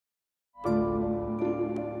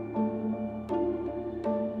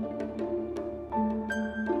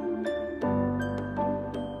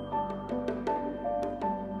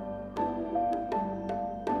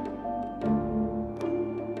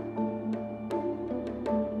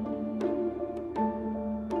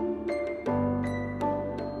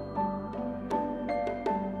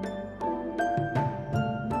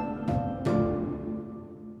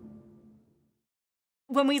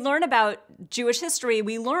when we learn about Jewish history,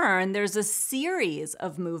 we learn there's a series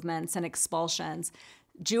of movements and expulsions.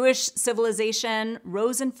 Jewish civilization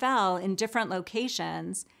rose and fell in different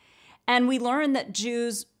locations, and we learn that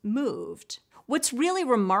Jews moved. What's really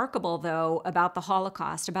remarkable, though, about the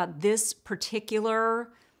Holocaust, about this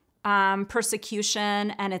particular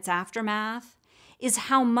persecution and its aftermath, is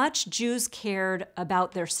how much Jews cared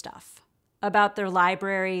about their stuff, about their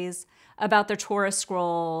libraries, about their Torah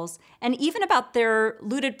scrolls, and even about their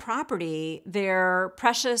looted property, their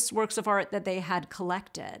precious works of art that they had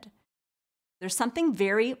collected. There's something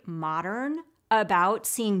very modern about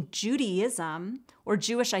seeing Judaism or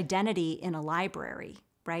Jewish identity in a library,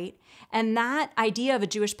 right? And that idea of a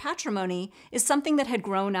Jewish patrimony is something that had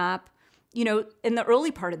grown up, in the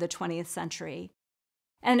early part of the 20th century.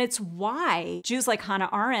 And it's why Jews like Hannah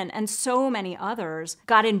Arendt and so many others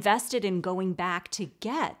got invested in going back to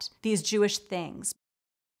get these Jewish things.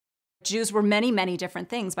 Jews were many, many different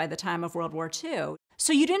things by the time of World War II.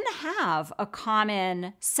 So you didn't have a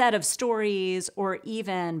common set of stories or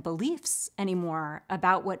even beliefs anymore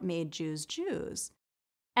about what made Jews Jews.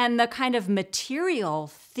 And the kind of material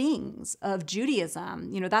things of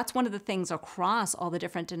Judaism, that's one of the things across all the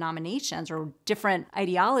different denominations or different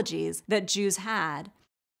ideologies that Jews had.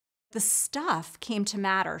 The stuff came to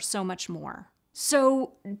matter so much more.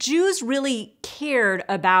 So Jews really cared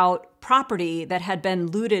about property that had been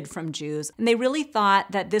looted from Jews, and they really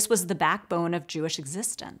thought that this was the backbone of Jewish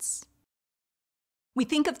existence. We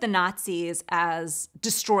think of the Nazis as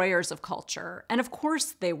destroyers of culture, and of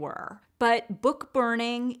course they were. But book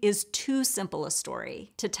burning is too simple a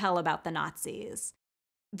story to tell about the Nazis.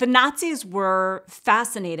 The Nazis were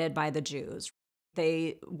fascinated by the Jews.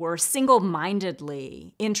 They were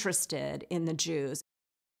single-mindedly interested in the Jews.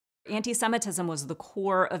 Anti-Semitism was the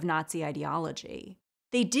core of Nazi ideology.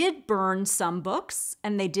 They did burn some books,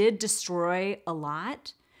 and they did destroy a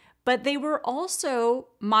lot, but they were also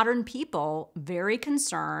modern people very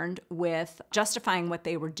concerned with justifying what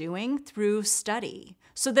they were doing through study.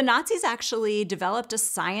 So the Nazis actually developed a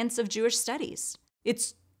science of Jewish studies.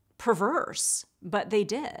 It's perverse, but they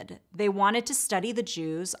did. They wanted to study the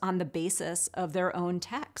Jews on the basis of their own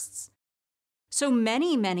texts. So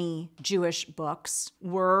many, many Jewish books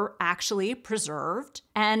were actually preserved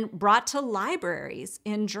and brought to libraries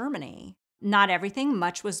in Germany. Not everything,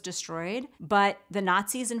 much was destroyed, but the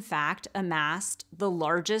Nazis, in fact, amassed the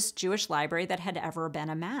largest Jewish library that had ever been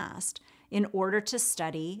amassed in order to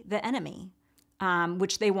study the enemy,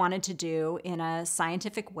 which they wanted to do in a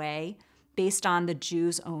scientific way based on the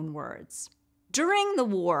Jews' own words. During the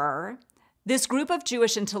war, this group of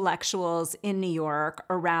Jewish intellectuals in New York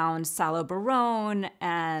around Salo Baron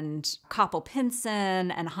and Koppel Pinson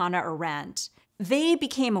and Hannah Arendt, they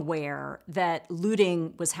became aware that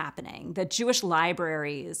looting was happening, that Jewish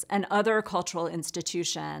libraries and other cultural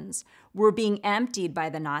institutions were being emptied by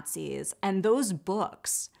the Nazis, and those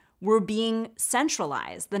books were being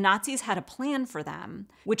centralized. The Nazis had a plan for them,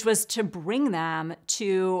 which was to bring them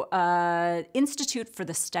to an institute for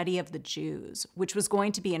the study of the Jews, which was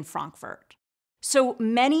going to be in Frankfurt. So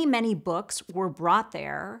many, many books were brought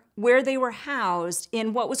there, where they were housed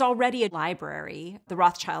in what was already a library, the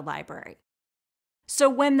Rothschild Library. So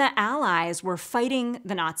when the Allies were fighting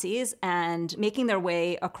the Nazis and making their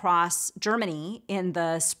way across Germany in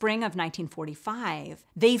the spring of 1945,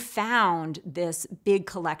 they found this big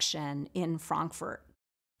collection in Frankfurt.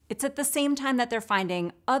 It's at the same time that they're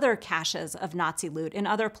finding other caches of Nazi loot in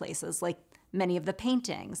other places, like many of the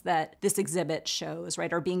paintings that this exhibit shows,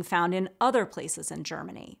 right, are being found in other places in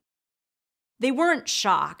Germany. They weren't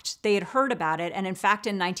shocked. They had heard about it, and in fact,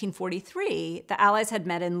 in 1943, the Allies had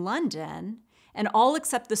met in London, and all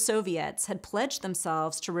except the Soviets had pledged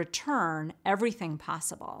themselves to return everything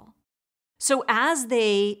possible. So as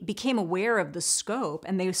they became aware of the scope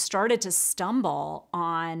and they started to stumble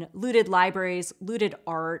on looted libraries, looted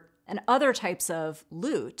art, and other types of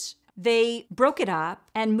loot, they broke it up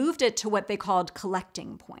and moved it to what they called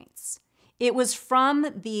collecting points. It was from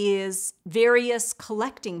these various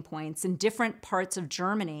collecting points in different parts of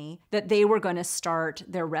Germany that they were going to start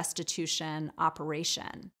their restitution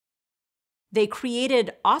operation. They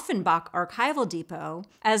created Offenbach Archival Depot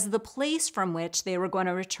as the place from which they were going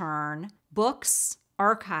to return books,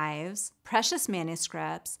 archives, precious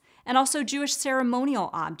manuscripts, and also Jewish ceremonial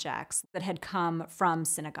objects that had come from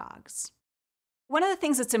synagogues. One of the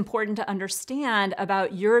things that's important to understand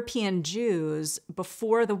about European Jews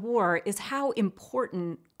before the war is how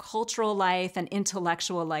important cultural life and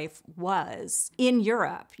intellectual life was in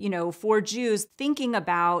Europe. For Jews, thinking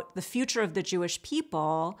about the future of the Jewish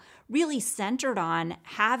people really centered on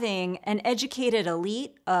having an educated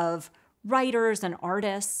elite of writers and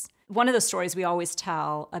artists, One of the stories we always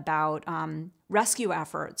tell about rescue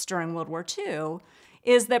efforts during World War II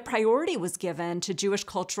is that priority was given to Jewish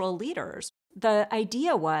cultural leaders. The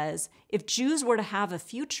idea was if Jews were to have a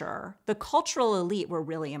future, the cultural elite were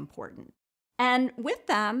really important. And with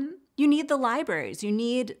them, you need the libraries, you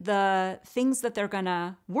need the things that they're going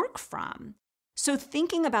to work from. So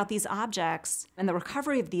thinking about these objects and the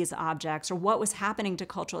recovery of these objects or what was happening to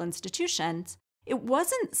cultural institutions, it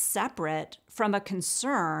wasn't separate from a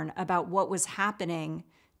concern about what was happening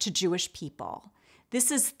to Jewish people. This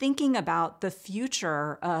is thinking about the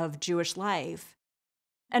future of Jewish life.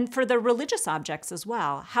 And for the religious objects as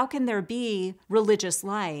well, how can there be religious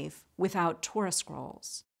life without Torah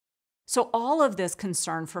scrolls? So all of this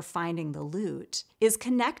concern for finding the loot is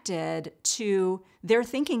connected to their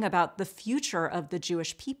thinking about the future of the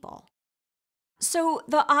Jewish people. So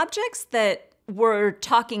the objects that we're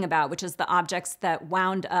talking about, which is the objects that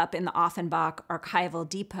wound up in the Offenbach archival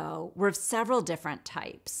depot, were of several different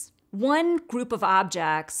types. One group of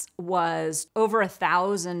objects was over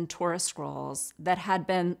 1,000 Torah scrolls that had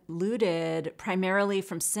been looted primarily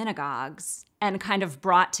from synagogues and kind of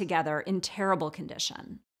brought together in terrible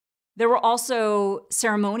condition. There were also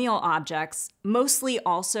ceremonial objects, mostly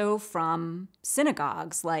also from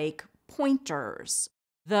synagogues, like pointers,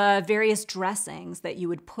 the various dressings that you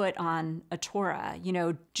would put on a Torah. You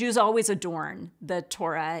know, Jews always adorn the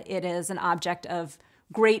Torah. It is an object of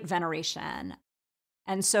great veneration.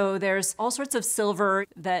 And so there's all sorts of silver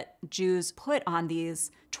that Jews put on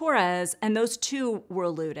these Torahs, and those too were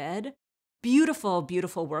looted. Beautiful,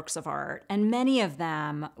 beautiful works of art, and many of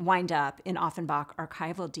them wind up in Offenbach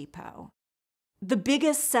Archival Depot. The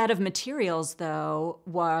biggest set of materials, though,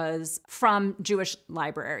 was from Jewish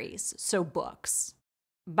libraries, so books.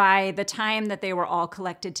 By the time that they were all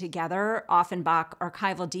collected together, Offenbach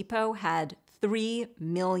Archival Depot had 3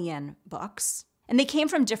 million books, and they came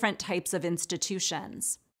from different types of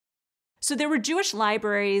institutions. So there were Jewish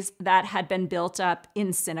libraries that had been built up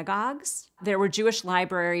in synagogues. There were Jewish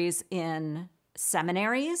libraries in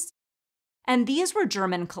seminaries. And these were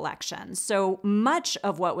German collections. So much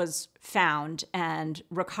of what was found and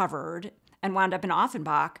recovered and wound up in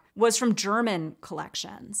Offenbach was from German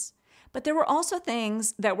collections. But there were also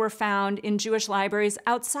things that were found in Jewish libraries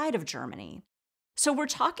outside of Germany. So we're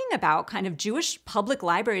talking about kind of Jewish public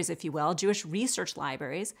libraries, if you will, Jewish research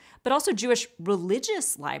libraries, but also Jewish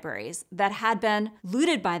religious libraries that had been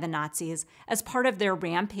looted by the Nazis as part of their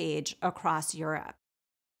rampage across Europe.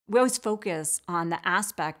 We always focus on the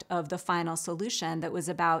aspect of the final solution that was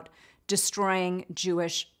about destroying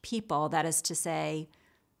Jewish people, that is to say,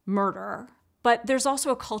 murder. But there's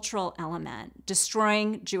also a cultural element.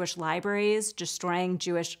 Destroying Jewish libraries, destroying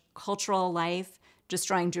Jewish cultural life,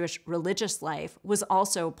 destroying Jewish religious life was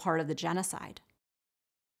also part of the genocide.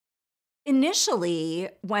 Initially,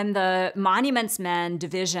 when the Monuments Men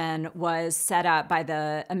Division was set up by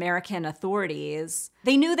the American authorities,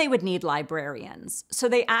 they knew they would need librarians. So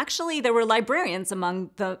there were librarians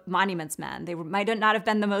among the Monuments Men. They might not have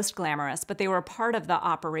been the most glamorous, but they were part of the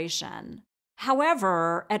operation.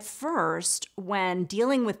 However, at first, when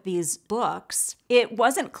dealing with these books, it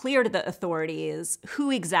wasn't clear to the authorities who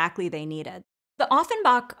exactly they needed. The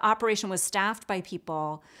Offenbach operation was staffed by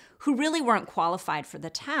people who really weren't qualified for the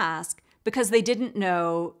task because they didn't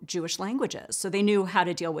know Jewish languages, so they knew how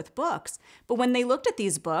to deal with books. But when they looked at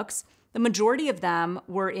these books, the majority of them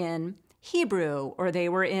were in Hebrew, or they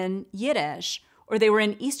were in Yiddish, or they were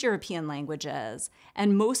in East European languages,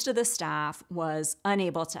 and most of the staff was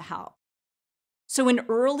unable to help. So in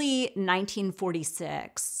early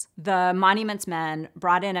 1946, the Monuments Men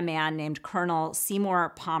brought in a man named Colonel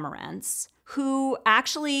Seymour Pomerantz, who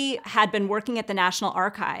actually had been working at the National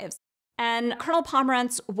Archives. And Colonel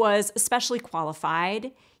Pomerantz was especially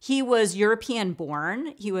qualified. He was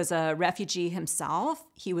European-born. He was a refugee himself.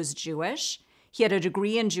 He was Jewish. He had a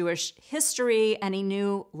degree in Jewish history, and he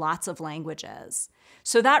knew lots of languages.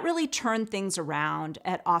 So that really turned things around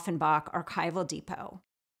at Offenbach Archival Depot.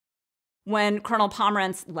 When Colonel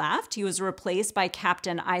Pomerantz left, he was replaced by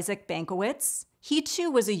Captain Isaac Bankowitz. He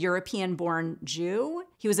too was a European-born Jew.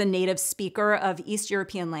 He was a native speaker of East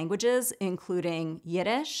European languages, including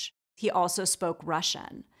Yiddish. He also spoke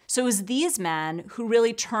Russian. So it was these men who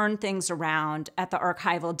really turned things around at the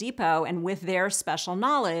archival depot, and with their special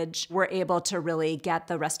knowledge, were able to really get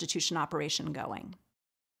the restitution operation going.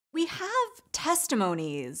 We have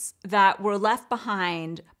testimonies that were left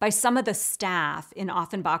behind by some of the staff in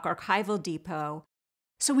Offenbach Archival Depot.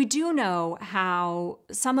 So we do know how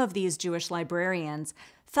some of these Jewish librarians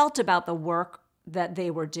felt about the work that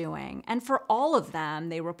they were doing. And for all of them,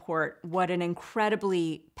 they report what an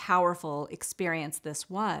incredibly powerful experience this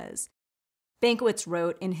was. Bankowitz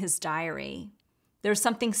wrote in his diary, "There's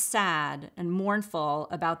something sad and mournful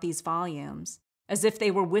about these volumes, as if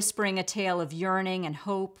they were whispering a tale of yearning and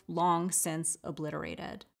hope long since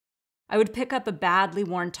obliterated. I would pick up a badly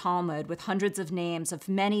worn Talmud with hundreds of names of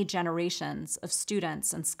many generations of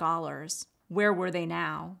students and scholars. Where were they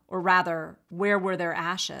now? Or rather, where were their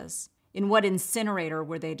ashes? In what incinerator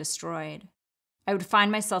were they destroyed? I would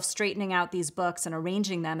find myself straightening out these books and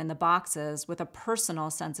arranging them in the boxes with a personal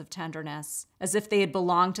sense of tenderness, as if they had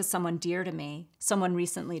belonged to someone dear to me, someone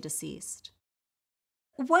recently deceased."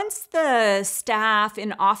 Once the staff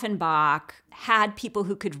in Offenbach had people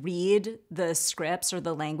who could read the scripts or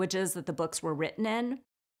the languages that the books were written in,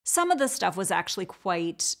 some of the stuff was actually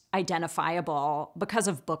quite identifiable because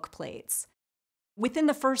of book plates. Within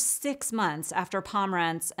the first 6 months after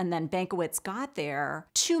Pomerantz and then Bankowitz got there,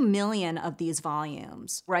 2 million of these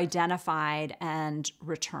volumes were identified and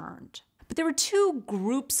returned. But there were two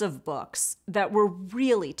groups of books that were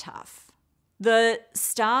really tough. The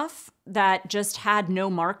stuff that just had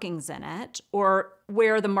no markings in it, or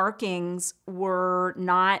where the markings were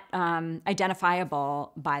not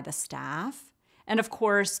identifiable by the staff. And of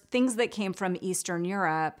course, things that came from Eastern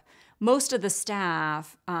Europe, most of the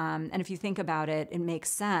staff, and if you think about it, it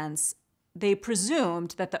makes sense, they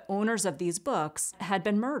presumed that the owners of these books had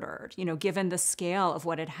been murdered, given the scale of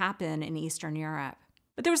what had happened in Eastern Europe.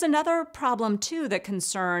 But there was another problem, too, that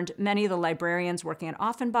concerned many of the librarians working at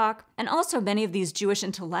Offenbach and also many of these Jewish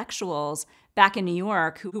intellectuals back in New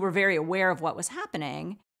York who were very aware of what was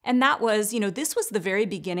happening. And that was, this was the very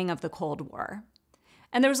beginning of the Cold War.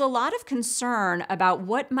 And there was a lot of concern about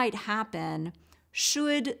what might happen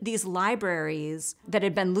should these libraries that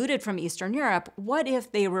had been looted from Eastern Europe, what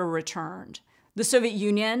if they were returned? The Soviet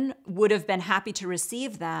Union would have been happy to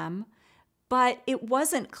receive them, but it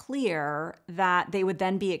wasn't clear that they would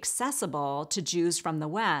then be accessible to Jews from the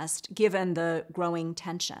West, given the growing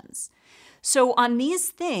tensions. So on these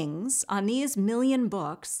things, on these million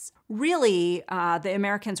books, really, the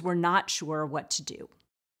Americans were not sure what to do.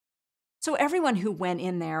 So everyone who went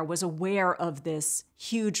in there was aware of this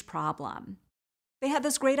huge problem. They had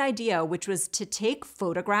this great idea, which was to take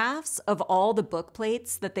photographs of all the book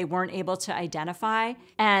plates that they weren't able to identify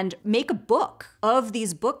and make a book of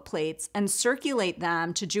these book plates and circulate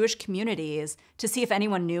them to Jewish communities to see if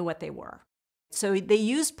anyone knew what they were. So they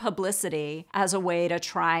used publicity as a way to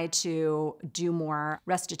try to do more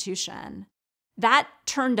restitution. That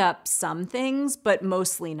turned up some things, but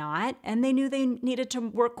mostly not, and they knew they needed to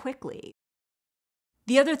work quickly.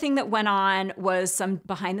 The other thing that went on was some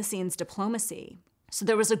behind-the-scenes diplomacy. So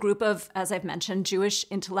there was a group of, as I've mentioned, Jewish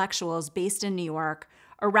intellectuals based in New York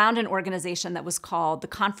around an organization that was called the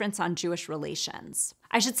Conference on Jewish Relations.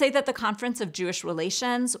 I should say that the Conference of Jewish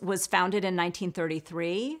Relations was founded in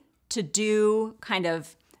 1933 to do kind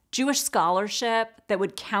of Jewish scholarship that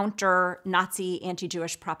would counter Nazi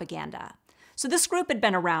anti-Jewish propaganda. So this group had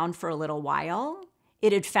been around for a little while.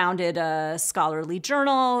 It had founded a scholarly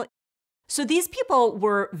journal. So these people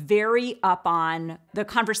were very up on the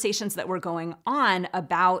conversations that were going on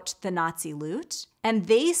about the Nazi loot, and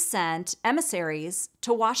they sent emissaries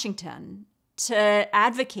to Washington to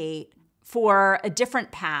advocate for a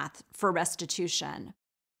different path for restitution.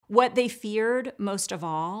 What they feared most of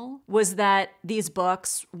all was that these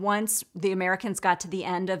books, once the Americans got to the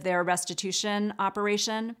end of their restitution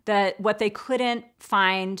operation, that what they couldn't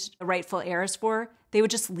find rightful heirs for, they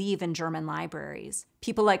would just leave in German libraries.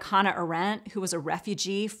 People like Hannah Arendt, who was a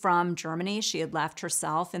refugee from Germany, she had left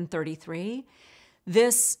herself in 1933,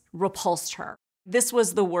 this repulsed her. This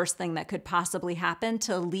was the worst thing that could possibly happen,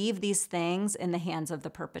 to leave these things in the hands of the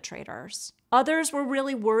perpetrators. Others were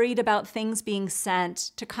really worried about things being sent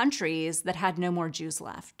to countries that had no more Jews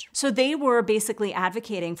left. So they were basically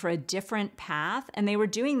advocating for a different path, and they were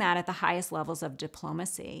doing that at the highest levels of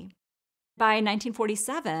diplomacy. By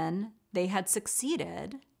 1947, they had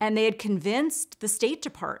succeeded, and they had convinced the State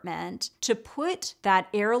Department to put that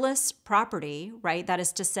heirless property, right, that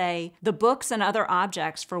is to say, the books and other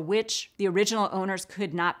objects for which the original owners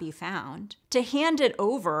could not be found, to hand it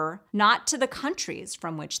over not to the countries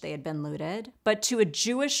from which they had been looted, but to a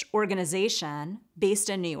Jewish organization based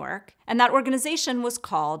in New York, and that organization was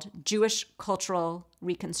called Jewish Cultural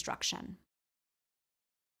Reconstruction.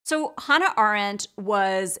 So Hannah Arendt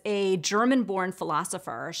was a German-born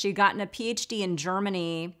philosopher. She'd gotten a PhD in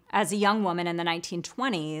Germany as a young woman in the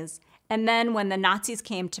 1920s. And then when the Nazis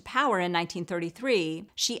came to power in 1933,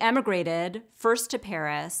 she emigrated first to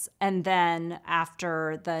Paris, and then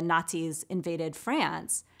after the Nazis invaded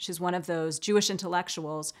France, she's one of those Jewish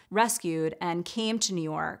intellectuals rescued and came to New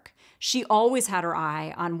York. She always had her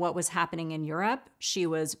eye on what was happening in Europe. She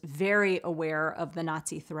was very aware of the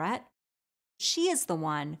Nazi threat. She is the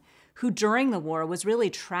one who, during the war, was really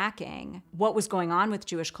tracking what was going on with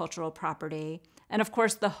Jewish cultural property. And of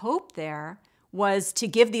course, the hope there was to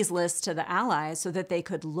give these lists to the Allies so that they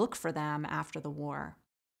could look for them after the war.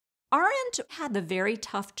 Arendt had the very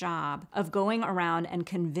tough job of going around and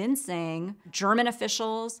convincing German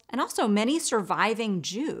officials and also many surviving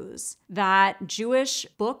Jews that Jewish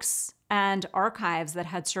books and archives that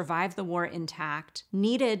had survived the war intact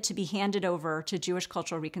needed to be handed over to Jewish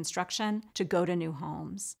cultural reconstruction to go to new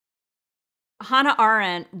homes. Hannah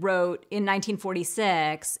Arendt wrote in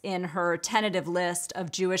 1946 in her tentative list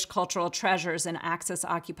of Jewish cultural treasures in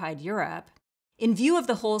Axis-occupied Europe, in view of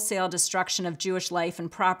the wholesale destruction of Jewish life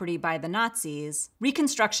and property by the Nazis,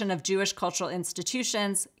 reconstruction of Jewish cultural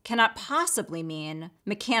institutions cannot possibly mean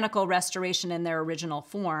mechanical restoration in their original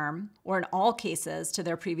form, or in all cases, to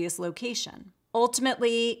their previous location.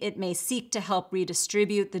 Ultimately, it may seek to help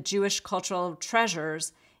redistribute the Jewish cultural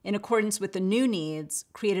treasures in accordance with the new needs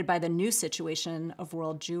created by the new situation of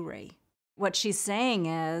world Jewry. What she's saying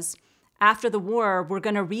is, after the war, we're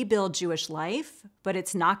going to rebuild Jewish life, but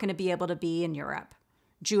it's not going to be able to be in Europe.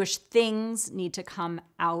 Jewish things need to come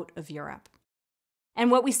out of Europe.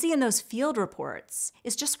 And what we see in those field reports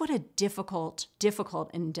is just what a difficult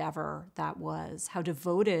endeavor that was, how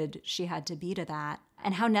devoted she had to be to that,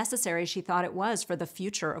 and how necessary she thought it was for the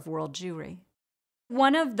future of world Jewry.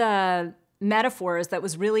 One of the metaphors that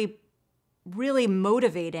was really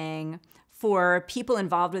motivating for people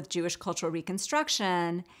involved with Jewish cultural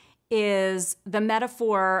reconstruction is the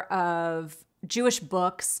metaphor of Jewish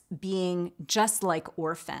books being just like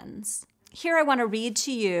orphans. Here I want to read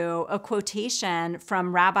to you a quotation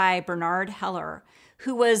from Rabbi Bernard Heller,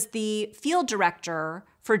 who was the field director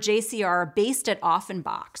for JCR based at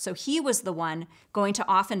Offenbach. So he was the one going to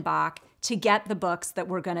Offenbach to get the books that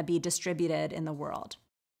were going to be distributed in the world.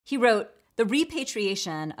 He wrote, "The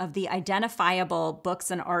repatriation of the identifiable books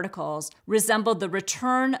and articles resembled the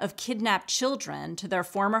return of kidnapped children to their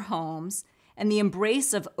former homes and the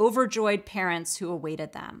embrace of overjoyed parents who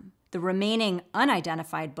awaited them. The remaining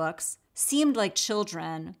unidentified books seemed like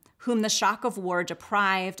children whom the shock of war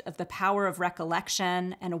deprived of the power of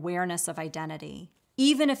recollection and awareness of identity.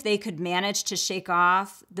 Even if they could manage to shake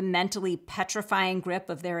off the mentally petrifying grip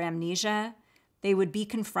of their amnesia, they would be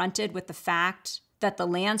confronted with the fact that the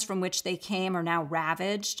lands from which they came are now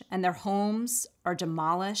ravaged and their homes are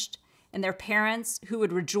demolished, and their parents, who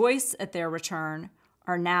would rejoice at their return,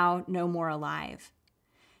 are now no more alive.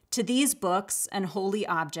 To these books and holy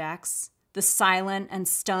objects, the silent and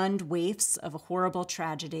stunned waifs of a horrible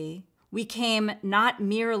tragedy, we came not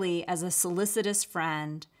merely as a solicitous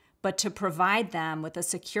friend, but to provide them with a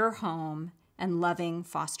secure home and loving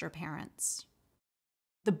foster parents."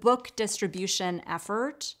 The book distribution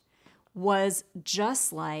effort was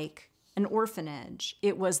just like an orphanage.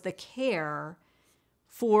 It was the care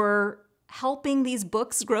for helping these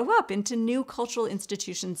books grow up into new cultural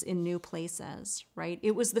institutions in new places, right?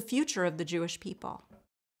 It was the future of the Jewish people.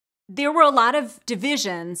 There were a lot of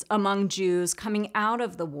divisions among Jews coming out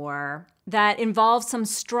of the war that involved some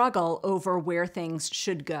struggle over where things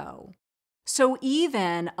should go. So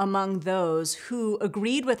even among those who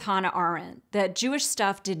agreed with Hannah Arendt that Jewish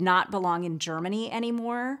stuff did not belong in Germany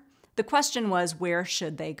anymore, the question was, where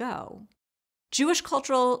should they go? Jewish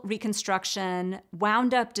cultural reconstruction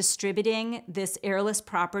wound up distributing this heirless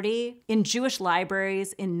property in Jewish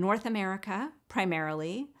libraries in North America,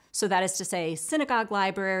 primarily. So that is to say, synagogue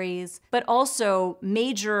libraries, but also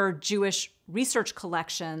major Jewish research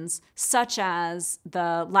collections, such as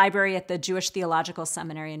the library at the Jewish Theological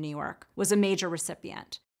Seminary in New York, was a major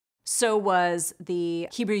recipient. So was the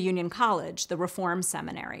Hebrew Union College, the Reform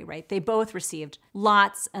Seminary, right? They both received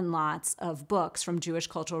lots and lots of books from Jewish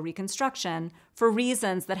cultural reconstruction for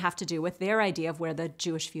reasons that have to do with their idea of where the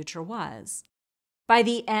Jewish future was. By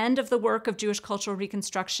the end of the work of Jewish cultural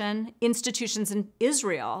reconstruction, institutions in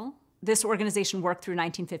Israel, this organization worked through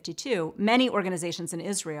 1952, many organizations in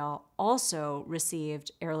Israel also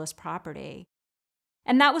received heirless property.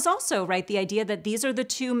 And that was also, right, the idea that these are the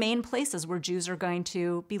two main places where Jews are going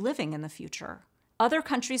to be living in the future. Other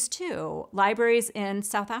countries too, libraries in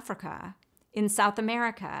South Africa, in South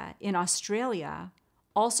America, in Australia,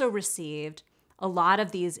 also received a lot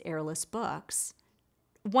of these heirless books.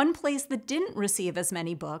 One place that didn't receive as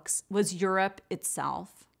many books was Europe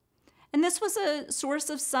itself. And this was a source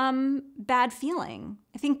of some bad feeling.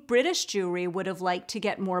 I think British Jewry would have liked to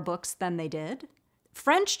get more books than they did.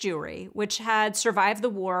 French Jewry, which had survived the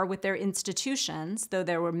war with their institutions, though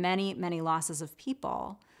there were many, many losses of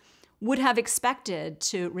people, would have expected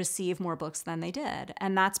to receive more books than they did.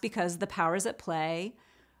 And that's because the powers at play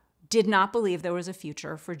did not believe there was a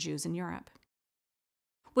future for Jews in Europe.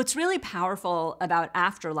 What's really powerful about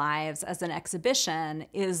Afterlives as an exhibition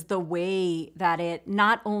is the way that it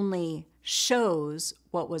not only shows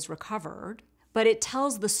what was recovered, but it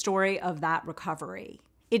tells the story of that recovery.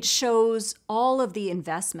 It shows all of the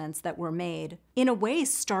investments that were made, in a way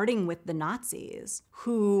starting with the Nazis,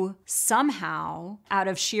 who somehow, out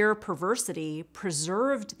of sheer perversity,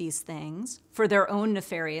 preserved these things for their own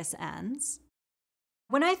nefarious ends.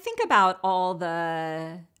 When I think about all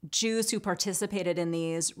the Jews who participated in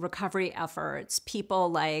these recovery efforts,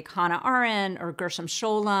 people like Hannah Arendt or Gershom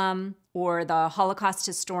Scholem, or the Holocaust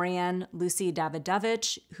historian Lucy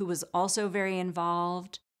Davidovich, who was also very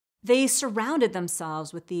involved, they surrounded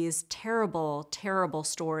themselves with these terrible, terrible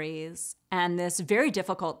stories and this very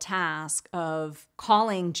difficult task of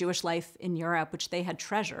calling Jewish life in Europe, which they had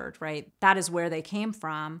treasured, right? That is where they came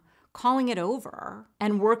from, calling it over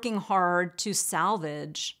and working hard to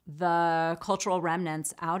salvage the cultural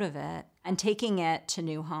remnants out of it and taking it to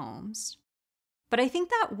new homes. But I think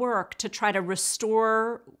that work to try to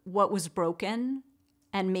restore what was broken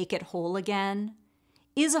and make it whole again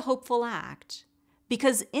is a hopeful act,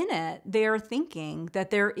 because in it, they are thinking that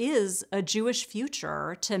there is a Jewish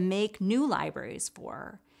future to make new libraries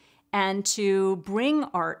for and to bring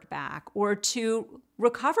art back or to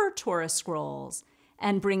recover Torah scrolls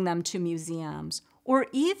and bring them to museums, or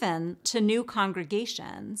even to new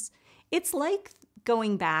congregations. It's like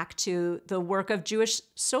going back to the work of Jewish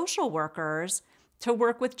social workers to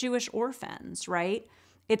work with Jewish orphans, right?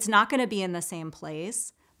 It's not going to be in the same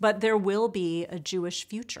place, but there will be a Jewish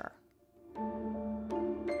future.